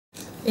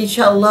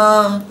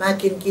InsyaAllah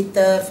makin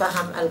kita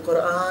faham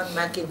Al-Quran,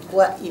 makin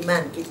kuat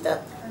iman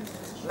kita,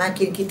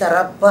 makin kita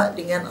rapat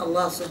dengan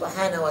Allah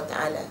Subhanahu Wa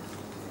Taala.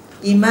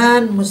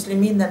 Iman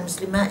muslimin dan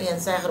muslimat yang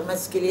saya hormat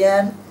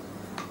sekalian,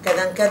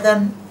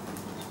 kadang-kadang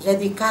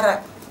jadi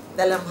karat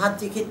dalam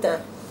hati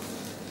kita,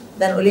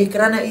 dan oleh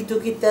kerana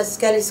itu kita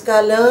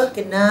sekali-sekala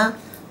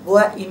kena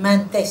buat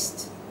iman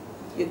test.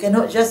 You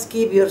cannot just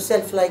keep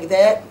yourself like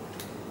that.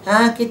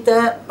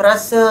 Kita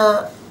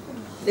berasa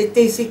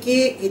letih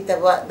sikit, kita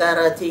buat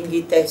darah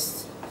tinggi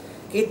test.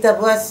 Kita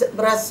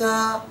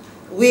berasa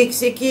weak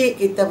sikit,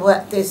 kita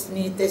buat test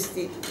ni, test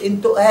ni,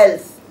 untuk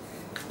health.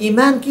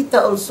 Iman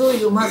kita also,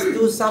 you must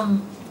do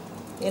some,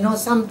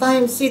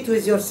 sometimes sit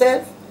with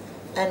yourself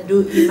and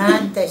do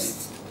iman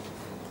test.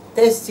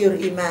 Test your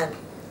iman.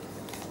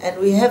 And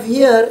we have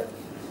here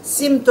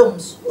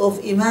symptoms of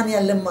iman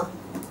yang lemah.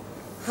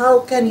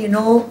 How can you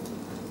know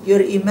your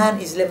iman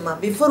is lemah?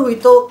 Before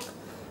we talk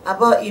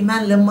about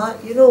iman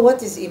lemah, you know what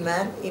is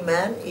iman?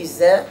 Iman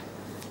is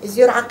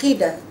your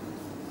aqidah,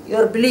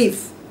 your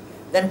belief.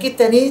 Dan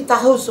kita ni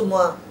tahu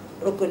semua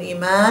rukun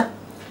iman,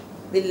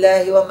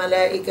 billahi wa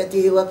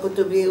malaikatihi wa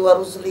kutubihi wa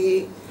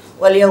rusulihi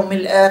wal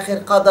yaumil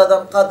akhir, qada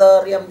dan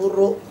qadar, yang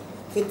buruk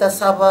kita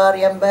sabar,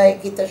 yang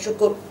baik kita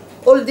syukur.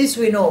 All this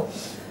we know,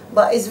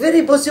 but it's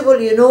very possible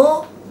you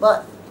know,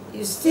 but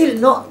you still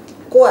not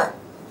kuat.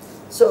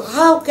 So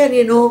how can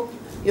you know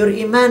your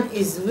iman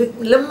is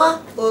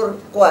lemah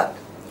or kuat?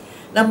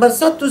 Nombor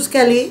satu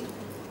sekali,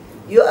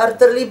 you are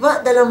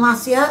terlibat dalam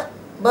maksiat,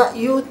 but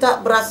you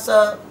tak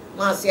berasa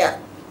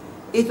maksiat.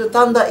 Itu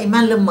tanda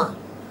iman lemah.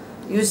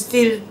 You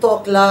still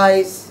talk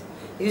lies,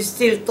 you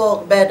still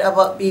talk bad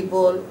about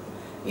people,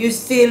 you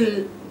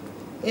still,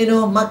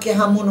 maki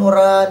hamun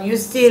orang, you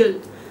still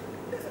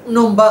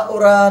nombak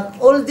orang,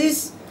 all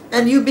this,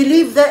 and you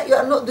believe that you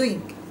are not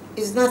doing.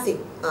 It's nothing.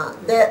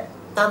 That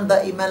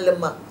tanda iman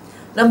lemah.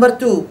 Number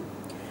two,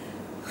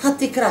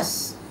 hati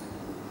keras.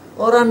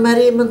 Orang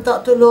mari minta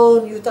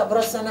tolong, you tak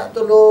berasa nak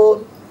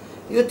tolong.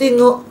 You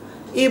tengok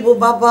ibu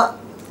bapa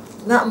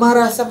nak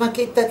marah sama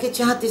kita,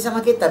 kecil hati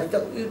sama kita,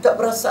 you tak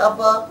berasa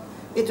apa.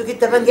 Itu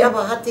kita panggil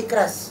apa? Hati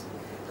keras.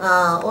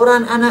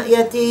 Orang anak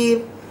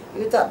yatim,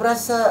 you tak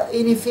berasa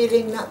ini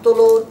feeling nak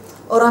tolong.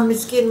 Orang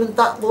miskin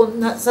minta pun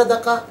nak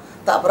sedekah,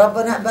 tak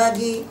berapa nak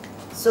bagi.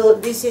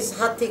 So this is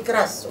hati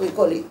keras, we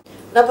call it.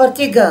 Nombor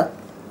tiga,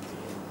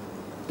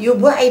 you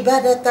buat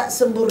ibadah tak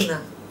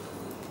sempurna.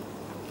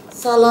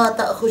 Salah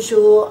tak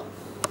khusyuk,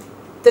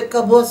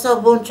 teka puasa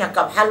pun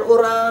cakap hal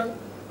orang,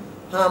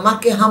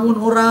 maki hamun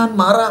orang,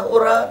 marah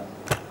orang.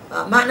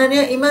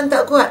 Maknanya iman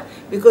tak kuat.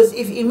 Because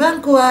if iman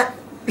kuat,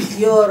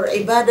 your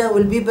ibadah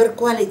will be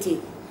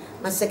berkualiti.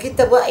 Masa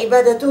kita buat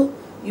ibadah tu,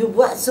 you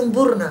buat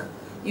sempurna.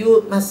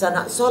 You masa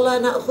nak solat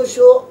nak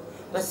khusyuk,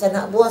 masa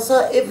nak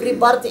puasa, every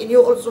part in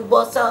you also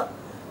puasa.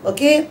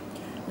 Okay?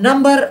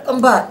 Nombor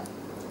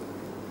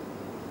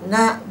 4,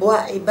 nak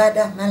buat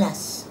ibadah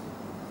malas.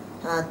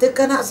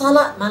 Teka nak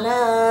salat,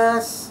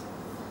 malas.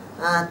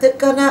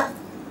 Teka nak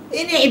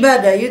ini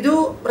ibadah, you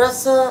do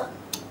berasa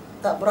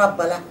tak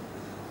berapa lah.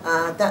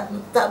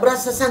 Tak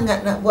berasa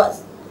sangat nak buat.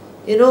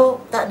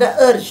 Tak ada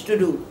urge to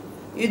do.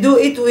 You do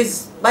it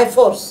with by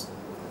force.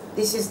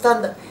 This is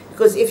standard.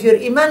 Because if your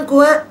iman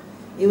kuat,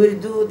 you will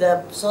do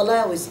the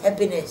salah with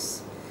happiness.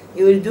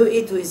 You will do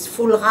it with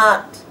full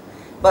heart.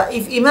 But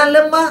if iman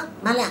lemah,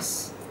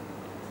 malas.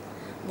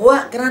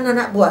 Buat kerana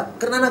nak buat,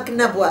 kerana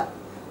kena buat.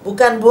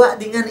 Bukan buat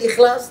dengan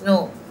ikhlas,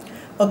 no.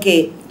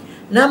 Okay.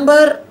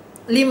 Number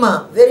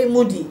 5, very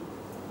moody.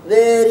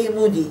 Very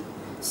moody.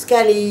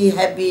 Sekali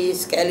happy,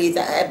 sekali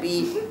tak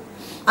happy.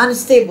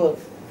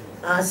 Unstable.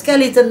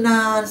 Sekali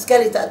tenang,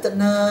 sekali tak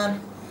tenang.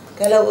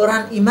 Kalau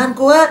orang iman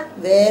kuat,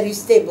 very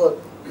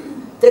stable.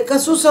 Teka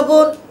susah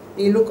pun,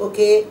 they look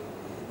okay.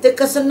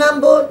 Teka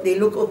senang pun, they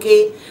look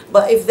okay.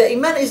 But if the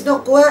iman is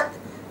not kuat,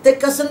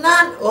 teka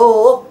senang,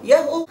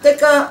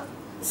 teka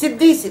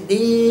sedih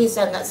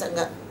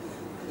sangat-sangat.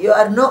 You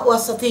are not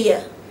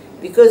wasatiyah.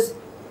 Because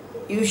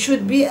you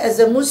should be, as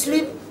a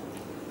Muslim,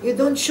 you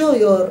don't show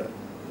your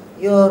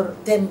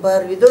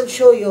temper, you don't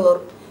show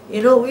your,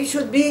 we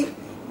should be,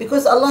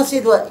 because Allah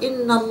said what?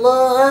 Inna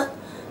Allah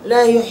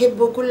la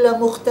yuhibbu kulla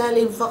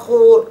mukhtalin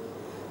fakhur.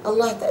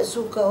 Allah tak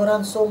suka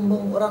orang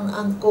sombong, orang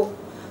angkuh,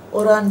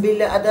 orang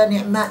bila ada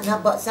nikmat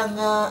nampak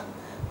sangat,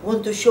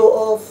 want to show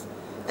off.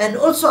 And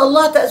also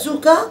Allah tak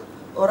suka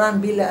orang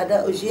bila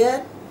ada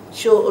ujian,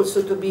 show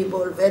also to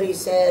people very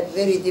sad,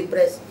 very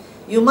depressed.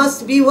 You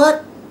must be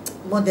what?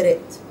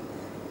 Moderate.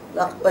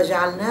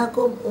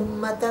 وَجَعَلْنَاكُمْ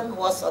أُمَّةً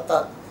وَسَطًا.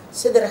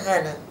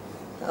 Sederhana.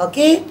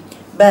 Okay?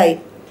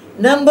 Baik.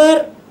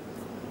 Number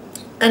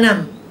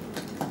 6.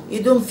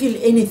 You don't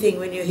feel anything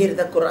when you hear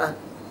the Quran.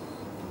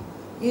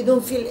 You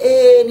don't feel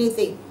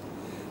anything.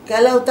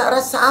 Kalau tak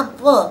rasa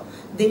apa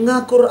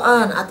dengar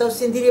Quran atau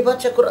sendiri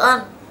baca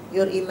Quran,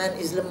 your iman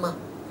is lemah.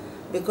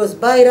 Because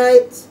by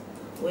right,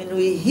 when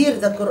we hear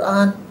the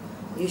Quran,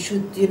 you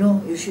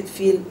should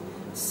feel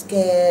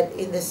scared,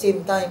 in the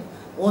same time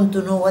want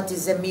to know what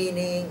is the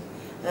meaning.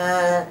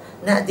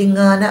 Nak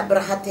dengar, nak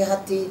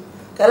berhati-hati.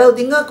 Kalau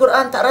dengar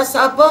Quran tak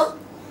rasa apa,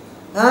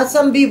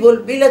 Some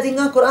people bila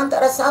dengar Quran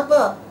tak rasa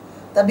apa.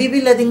 Tapi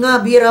bila dengar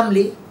B.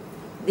 Ramli,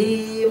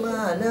 di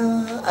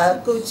mana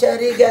aku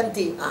cari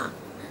ganti.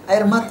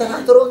 Air mata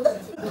nak turun tak?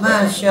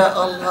 Masya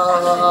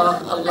Allah,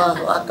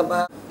 Allahu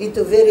Akbar.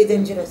 Itu very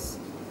dangerous.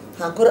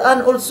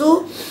 Quran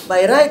also,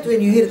 by right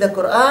when you hear the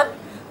Quran,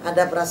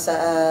 ada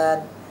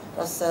perasaan.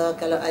 Rasa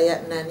kalau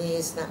ayat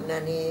nangis, nak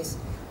menangis.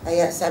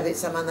 Ayat sabit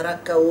sama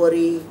neraka,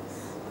 worry.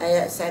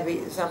 Ayat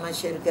sabit sama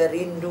syurga,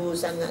 rindu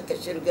sangat ke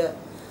syurga.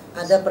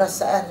 Ada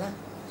perasaan lah.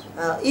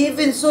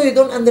 Even so you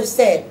don't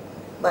understand.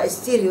 But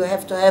still you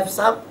have to have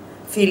some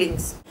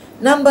feelings.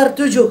 Number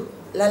 7,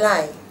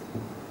 lalai.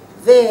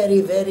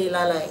 Very, very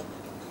lalai.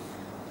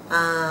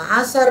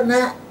 Asar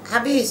nak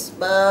habis,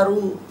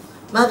 baru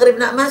maghrib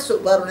nak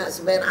masuk, baru nak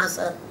sembahyang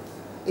asar.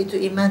 Itu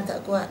iman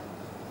tak kuat.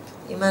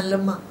 Iman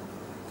lemah.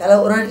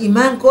 Kalau orang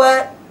iman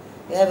kuat,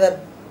 you have a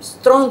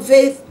strong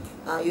faith,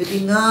 you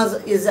dengar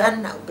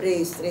izan, nak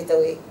pray straight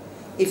away.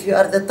 If you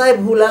are the type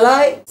who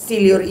lalai,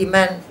 still your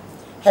iman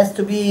has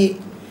to be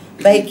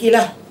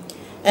baikilah.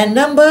 And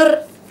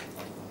number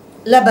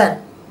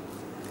 8,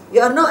 you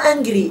are not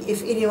angry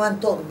if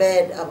anyone talk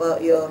bad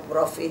about your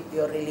prophet,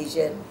 your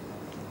religion.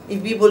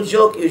 If people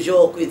joke, you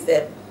joke with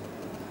them.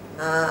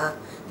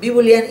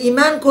 People yang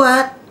iman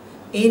kuat,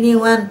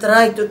 anyone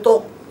try to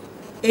talk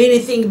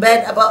anything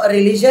bad about a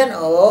religion,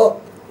 you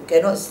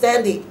cannot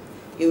stand it.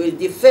 You will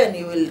defend,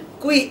 you will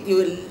quit, you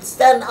will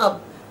stand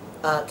up.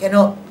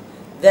 Cannot.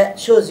 That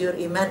shows your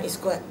iman is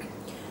kuat.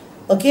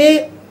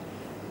 Okay.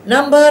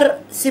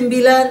 Number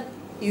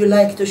 9, you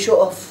like to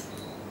show off.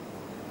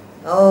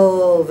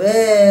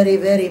 Very,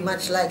 very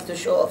much like to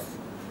show off.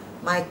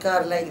 My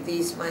car like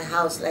this, my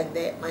house like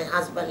that, my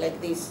husband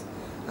like this.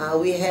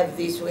 We have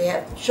this, we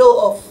have. Show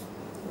off.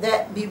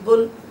 That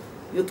people,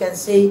 you can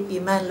say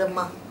iman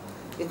lemah.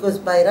 Because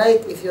by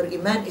right, if your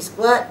iman is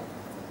kuat,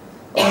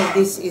 all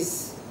this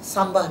is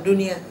sambah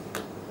dunia.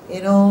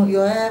 You know, you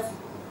have,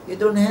 you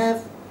don't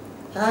have.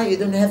 You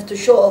don't have to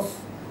show off.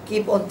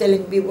 Keep on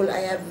telling people,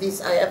 I have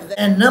this, I have that.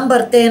 And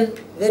number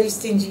 10, very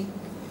stingy.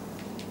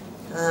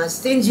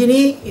 Stingy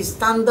ni is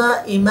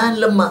tanda iman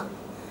lemah.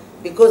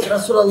 Because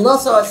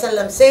Rasulullah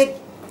SAW said,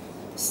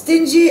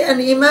 stingy and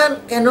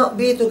iman cannot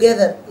be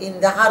together in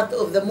the heart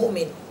of the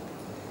mu'min.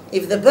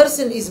 If the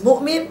person is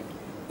mu'min,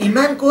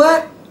 iman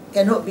kuat,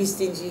 cannot be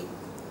stingy.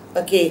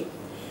 Okay.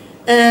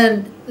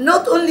 And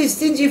not only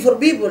stingy for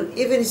people,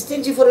 even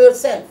stingy for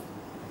yourself.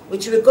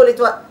 Which we call it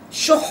what?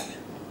 Syuh.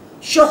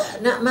 Syuh,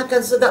 nak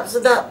makan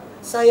sedap-sedap.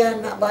 Saya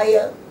nak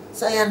bayar,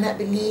 saya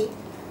nak beli.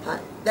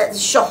 That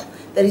is syuh.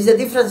 There is a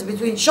difference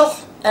between syuh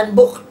and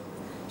bukhl.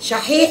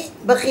 Shahih,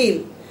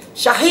 bakhil.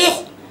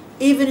 Shahih,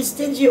 even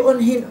stingy on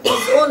his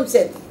own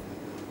self.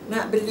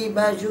 Nak beli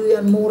baju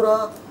yang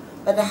murah,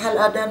 padahal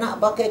ada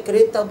nak pakai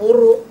kereta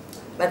buruk,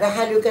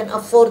 padahal you can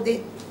afford it.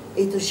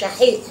 Itu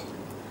syahih.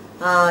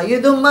 You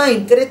don't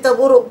mind kereta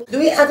buruk.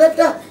 Duit ada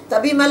dah,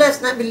 tapi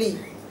malas nak beli.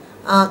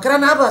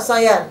 Kerana apa?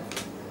 Sayang.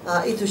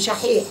 Itu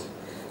syahih.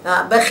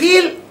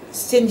 Bakhil,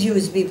 stingy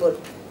with people.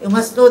 You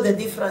must know the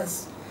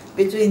difference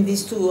between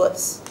these two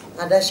words.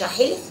 Ada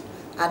syahih,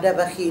 ada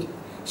bakhil.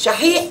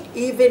 Syahih,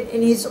 even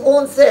in his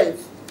own self,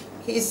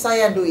 he is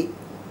sayang duit.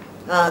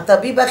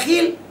 Tapi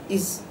bakhil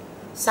is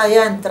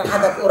sayang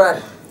terhadap orang.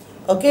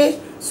 Okay?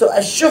 So,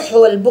 asyuh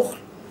wal bukhl.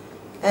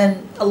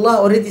 And Allah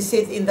already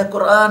said in the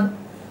Quran,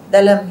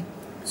 dalam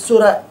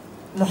surah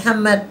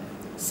Muhammad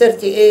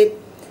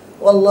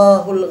 38,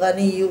 Wallahul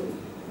ghaniyyu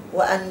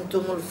wa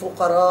antumul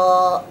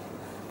fuqara.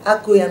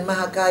 Aku yang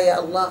maha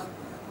kaya Allah,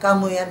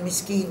 kamu yang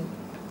miskin.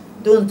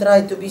 Don't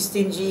try to be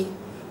stingy.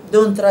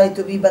 Don't try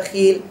to be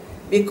bakhil.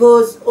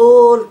 Because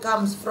all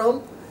comes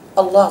from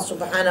Allah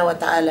subhanahu wa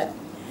ta'ala.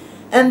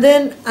 And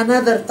then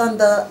another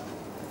tanda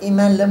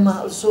iman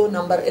lemah also,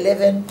 number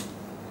 11.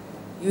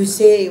 You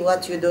say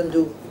what you don't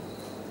do.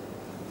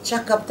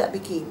 Cakap tak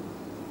bikin.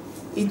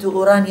 Itu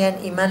orang yang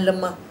iman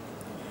lemah.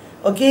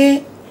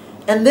 Okay?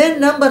 And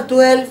then number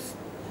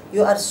 12.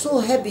 You are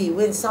so happy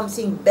when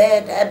something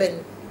bad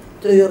happen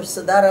to your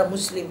saudara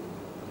Muslim.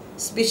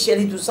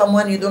 Especially to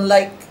someone you don't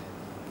like.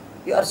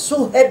 You are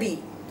so happy.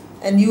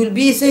 And you will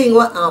be saying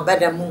what?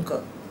 Badam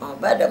munkar.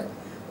 Badam.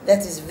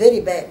 That is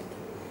very bad.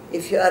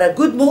 If you are a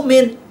good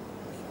mu'min,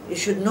 you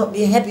should not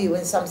be happy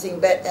when something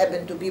bad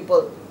happen to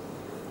people.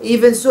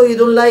 Even so you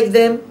don't like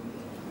them.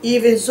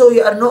 Even so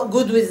you are not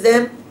good with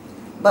them.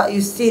 But you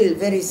still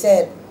very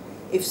sad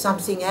if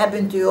something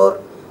happen to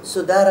your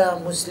saudara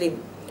Muslim.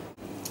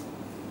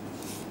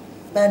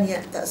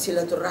 Banyak tak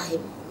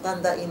silaturrahim.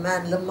 Tanda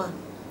iman lemah.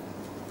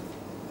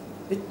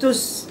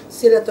 Betus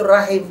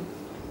silaturrahim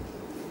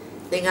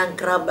dengan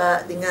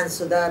kerabat, dengan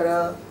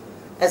saudara.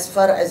 As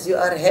far as you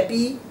are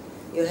happy,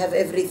 you have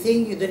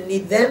everything, you don't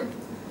need them,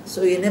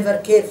 so you never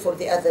care for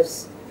the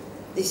others.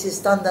 This is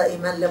tanda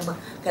iman lemah.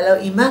 Kalau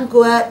iman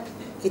kuat,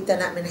 kita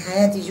nak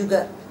menhayati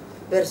juga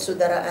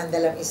persaudaraan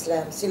dalam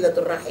Islam,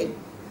 silaturrahim.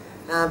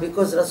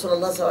 Because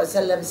Rasulullah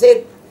SAW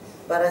said,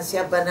 barang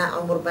siapa nak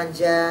umur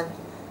panjang,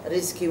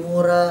 rezeki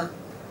murah,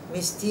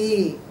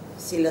 mesti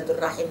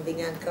silaturrahim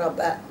dengan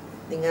kerabat,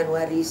 dengan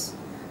waris.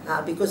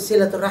 Because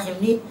silaturahim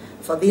ni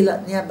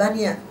fadilatnya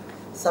banyak.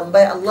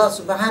 Sampai Allah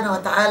Subhanahu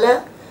wa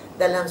taala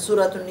dalam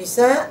surah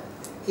An-Nisa,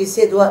 he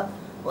said what?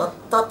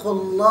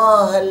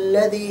 Wattaqullaha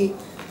alladhi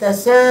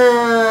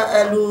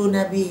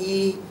tasaaluna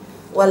bihi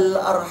wal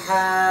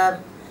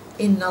arham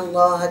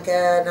innallaha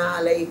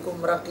kana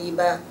 'alaikum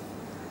raqiba.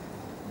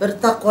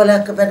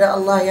 Bertakwalah kepada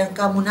Allah yang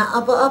kamu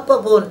nak apa-apa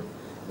pun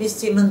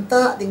mesti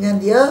minta dengan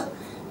dia.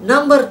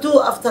 Number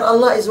 2 after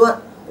Allah is what?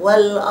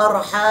 Wal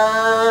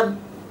arham,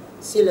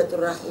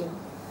 silaturahim.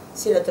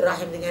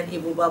 Silaturahim dengan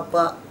ibu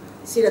bapa,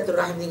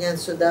 silaturahim dengan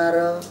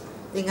saudara,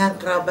 dengan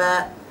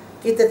kerabat.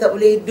 Kita tak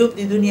boleh hidup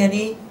di dunia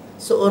ni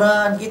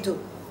seorang gitu.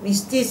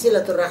 Mesti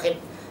silaturahim.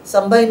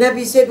 Sampai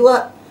Nabi said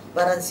what?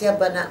 Barang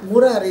siapa nak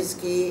murah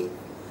rezeki,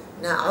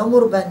 nak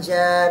umur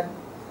panjang,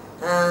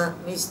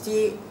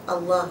 mesti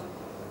Allah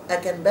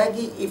akan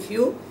bagi if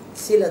you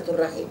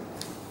silaturahim.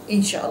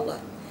 InsyaAllah.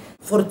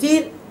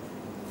 14,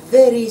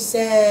 very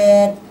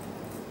sad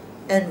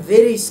and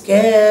very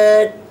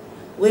scared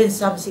when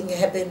something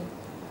happen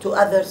to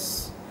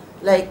others.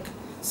 Like,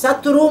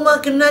 satu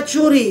rumah kena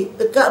curi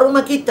dekat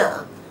rumah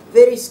kita.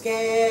 Very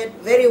scared,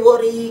 very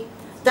worry.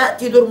 Tak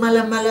tidur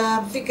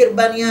malam-malam, fikir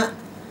banyak.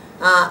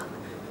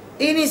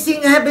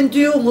 Anything happen to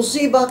you,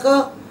 musibah ke?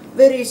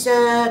 Very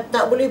sad,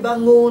 tak boleh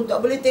bangun, tak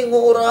boleh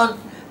tengok orang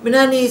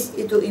menangis.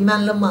 Itu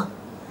iman lemah.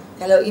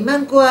 Kalau iman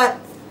kuat,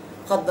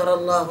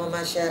 qadarallah wa ma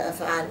syaa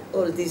fa'al.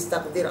 All this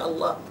takdir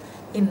Allah.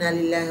 Inna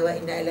lillahi wa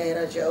inna ilaihi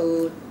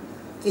raji'un.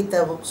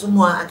 Kita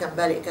semua akan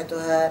balik ke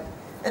Tuhan.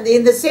 And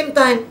in the same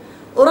time,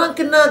 orang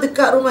kena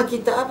dekat rumah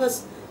kita, apa?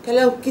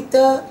 Kalau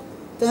kita,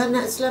 Tuhan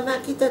nak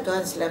selamat kita,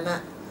 Tuhan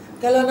selamat.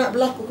 Kalau nak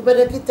berlaku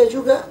kepada kita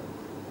juga,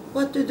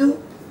 what to do?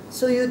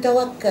 So you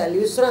tawakkal,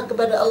 you serah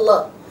kepada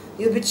Allah.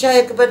 You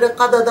percaya kepada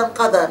qada dan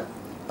qadar.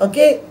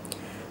 Okay?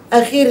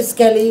 Akhir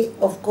sekali,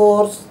 of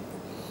course,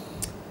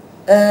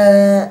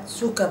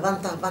 suka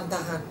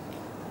bantah-bantahan.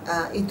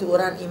 Itu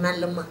orang iman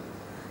lemah.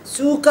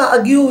 Suka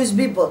argue with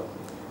people.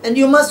 And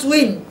you must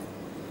win.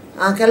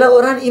 Kalau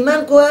orang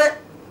iman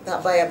kuat,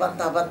 tak payah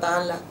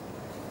bantah-bantahan lah.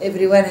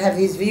 Everyone have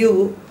his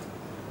view.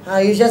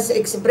 You just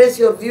express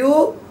your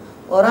view.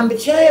 Orang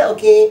percaya,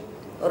 okay.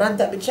 Orang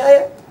tak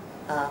percaya,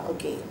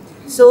 okay.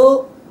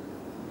 So,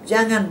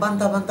 jangan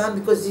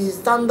bantah-bantahan because this is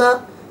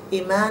tanda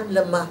iman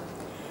lemah.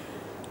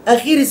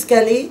 Akhir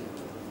sekali,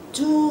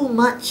 too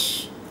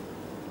much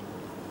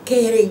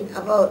caring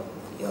about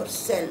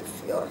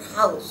yourself, your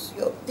house,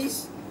 your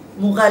this,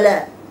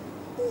 mughala.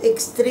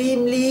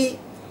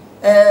 Extremely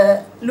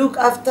look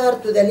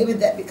after to the limit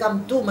that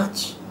become too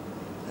much.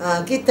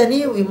 Kita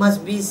ni, we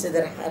must be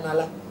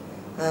sederhana lah.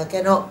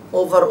 Cannot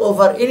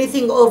over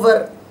anything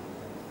over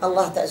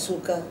Allah tak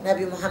suka,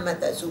 Nabi Muhammad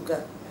tak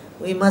suka.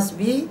 We must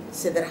be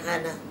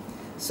sederhana.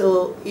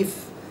 So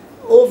if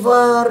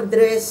over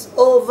dress,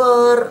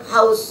 over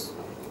house,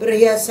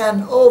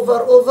 perhiasan,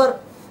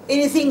 over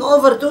anything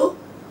over tu,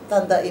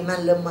 tanda iman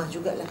lemah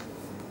jugalah.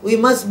 We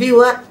must be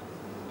what?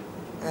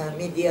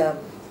 Medium,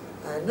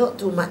 not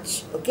too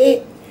much.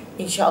 Okay,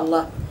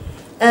 insyaAllah.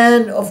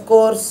 And of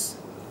course,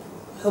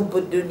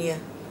 hubbud dunia.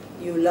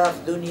 You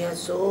love dunia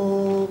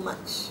so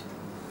much.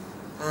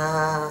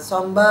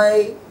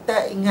 Sampai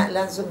tak ingat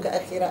langsung ke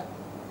akhirat.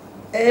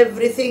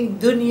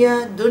 Everything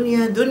dunia.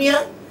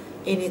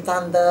 Ini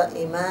tanda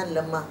iman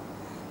lemah.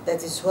 That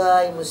is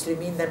why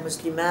muslimin dan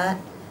muslimat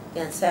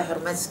yang saya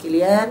hormat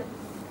sekalian,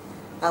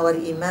 our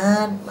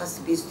iman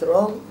must be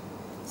strong.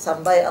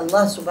 Sampai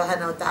Allah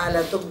Subhanahu wa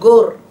taala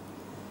tegur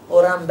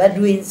orang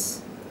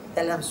Badwins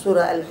dalam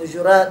surah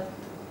Al-Hujurat.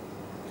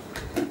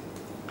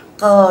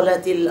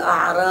 Qalatil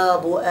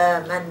a'rabu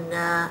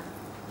amanna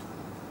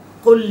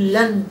qul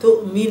lan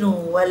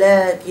tu'minu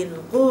walakin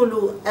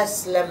qulu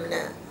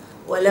aslamna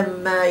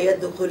walamma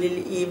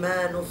yadkhulul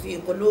imanu fi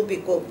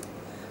qulubikum.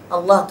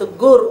 Allah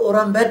tegur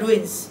orang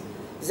Badwins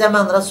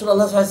zaman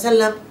Rasulullah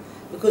SAW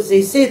because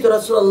they say to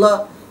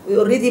Rasulullah, we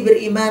already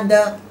beriman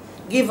dah,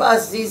 give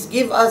us this,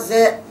 give us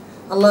that.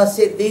 Allah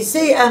said, they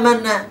say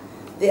amanna,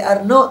 they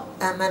are not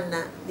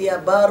amanna,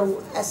 dia baru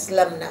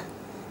aslamna.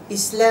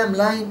 Islam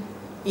lain,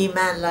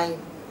 iman lain.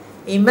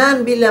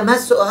 Iman bila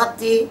masuk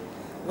hati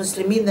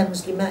muslimin dan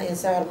muslimat yang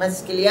saya hormat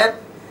sekalian,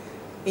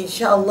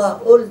 insyaAllah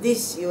all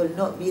this you will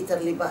not be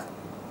terlibat.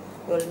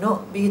 You will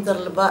not be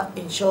terlibat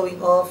in showing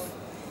off.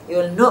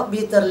 You will not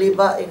be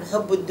terlibat in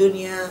hubbud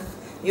dunia.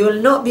 You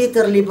will not be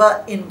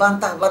terlibat in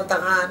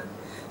bantah-bantahan.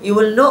 You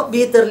will not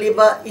be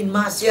terlibat in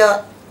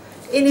maksiat.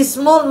 Any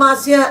small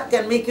maksiat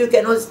can make you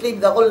cannot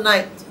sleep the whole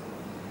night.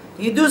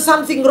 You do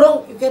something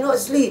wrong, you cannot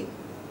sleep.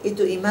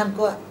 Itu iman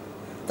kuat.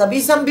 Tapi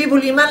some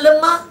people iman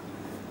lemah,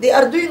 they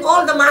are doing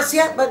all the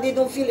maksiat but they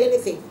don't feel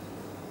anything.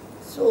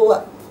 So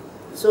what?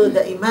 So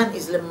the iman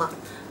is lemah.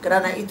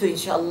 Kerana itu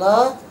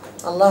insyaAllah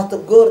Allah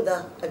tegur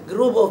dah a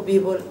group of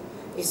people.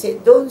 He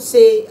said, don't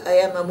say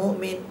I am a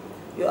mu'min.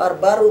 You are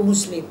baru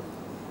Muslim.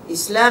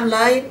 Islam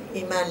lain,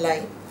 iman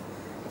lain.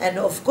 And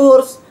of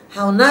course,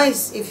 how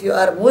nice if you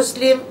are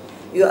Muslim,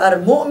 you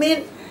are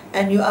mu'min,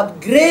 and you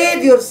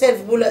upgrade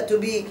yourself pula to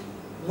be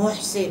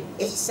muhsin,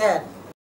 ihsan.